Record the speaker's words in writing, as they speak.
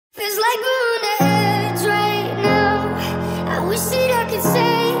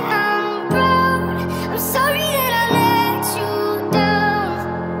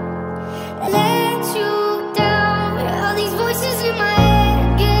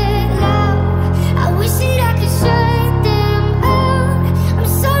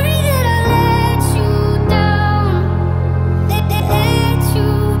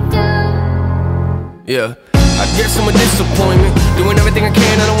I guess I'm a disappointment. Doing everything I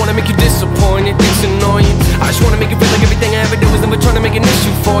can, I don't wanna make you disappointed. It's annoying. I just wanna make it feel like everything I ever did was never trying to make an issue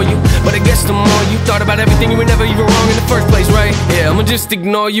for you. But I guess the more you thought about everything, you were never even wrong in the first place, right? Yeah, I'ma just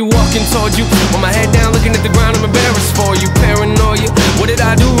ignore you, walking towards you with my head down, looking at the ground. I'm embarrassed for you. Paranoia. What did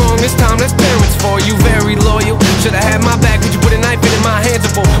I do wrong this time? That's parents for you. Very loyal. Should've had my back, but you put a knife in my hands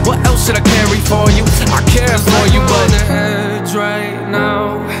before. What else should I carry for you? I care for you, but on the edge right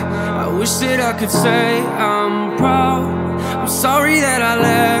now. I wish that I could say I'm proud. I'm sorry that I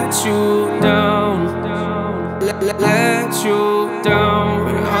let you down. Let you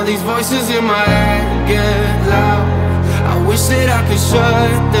down. All these voices in my head get loud. I wish that I could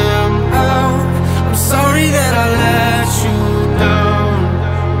shut them out. I'm sorry that I let you down.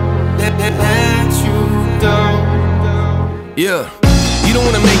 Let you down. Yeah. You don't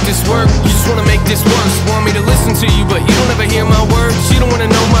wanna make this work, you just wanna make this worse. Want me to listen to you, but you don't ever hear my words. You don't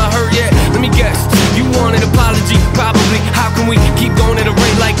wanna know my hurt yet. Let me guess, you want an apology, probably. How can we keep going at a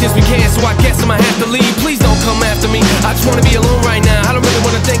rate like this? We can't, so I guess I'ma have to leave. Please don't come after me, I just wanna be alone right now. I don't really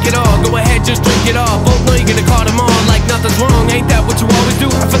wanna think at all, go ahead, just drink it all. Both know you're gonna call them on like nothing's wrong. Ain't that what you always do?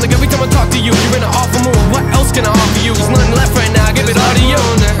 I feel like every time I talk to you, you're in an awful mood. What else can I offer you? There's nothing left right now, I give it all to you.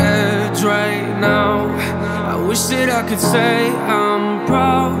 On the edge right now. I wish that I could say I'm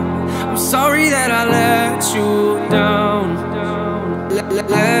proud. I'm sorry that I let you down.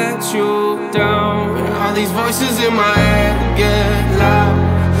 Let you down. All these voices in my head get loud.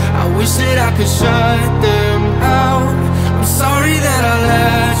 I wish that I could shut them out. I'm sorry that I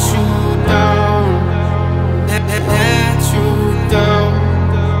let you down. Let you down.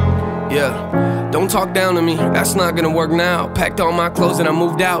 Yeah. Don't talk down to me, that's not gonna work now. Packed all my clothes and I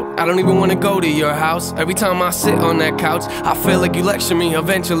moved out. I don't even wanna go to your house. Every time I sit on that couch, I feel like you lecture me.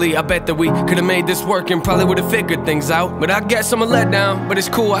 Eventually, I bet that we could've made this work and probably would've figured things out. But I guess I'm a letdown, but it's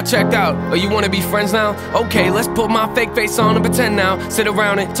cool, I checked out. Oh, you wanna be friends now? Okay, let's put my fake face on and pretend now. Sit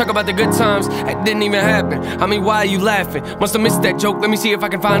around and talk about the good times that didn't even happen. I mean, why are you laughing? Must've missed that joke, let me see if I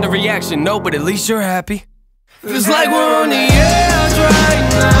can find a reaction. No, but at least you're happy. Feels like we're on the edge right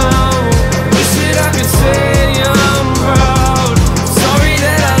now. Wish that I could say I'm proud. Sorry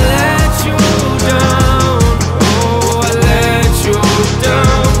that I let you down. Oh, I let you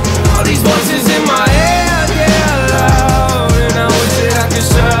down. All these voices in my head get loud, and I wish that I could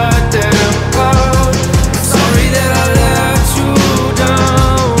shut them out. Sorry that I let you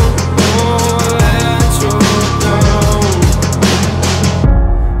down. Oh, I let you down.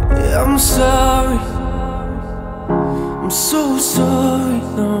 Yeah, I'm sorry. I'm so sorry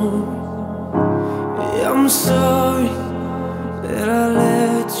now. I'm sorry that I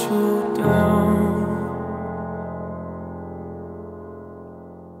let you down.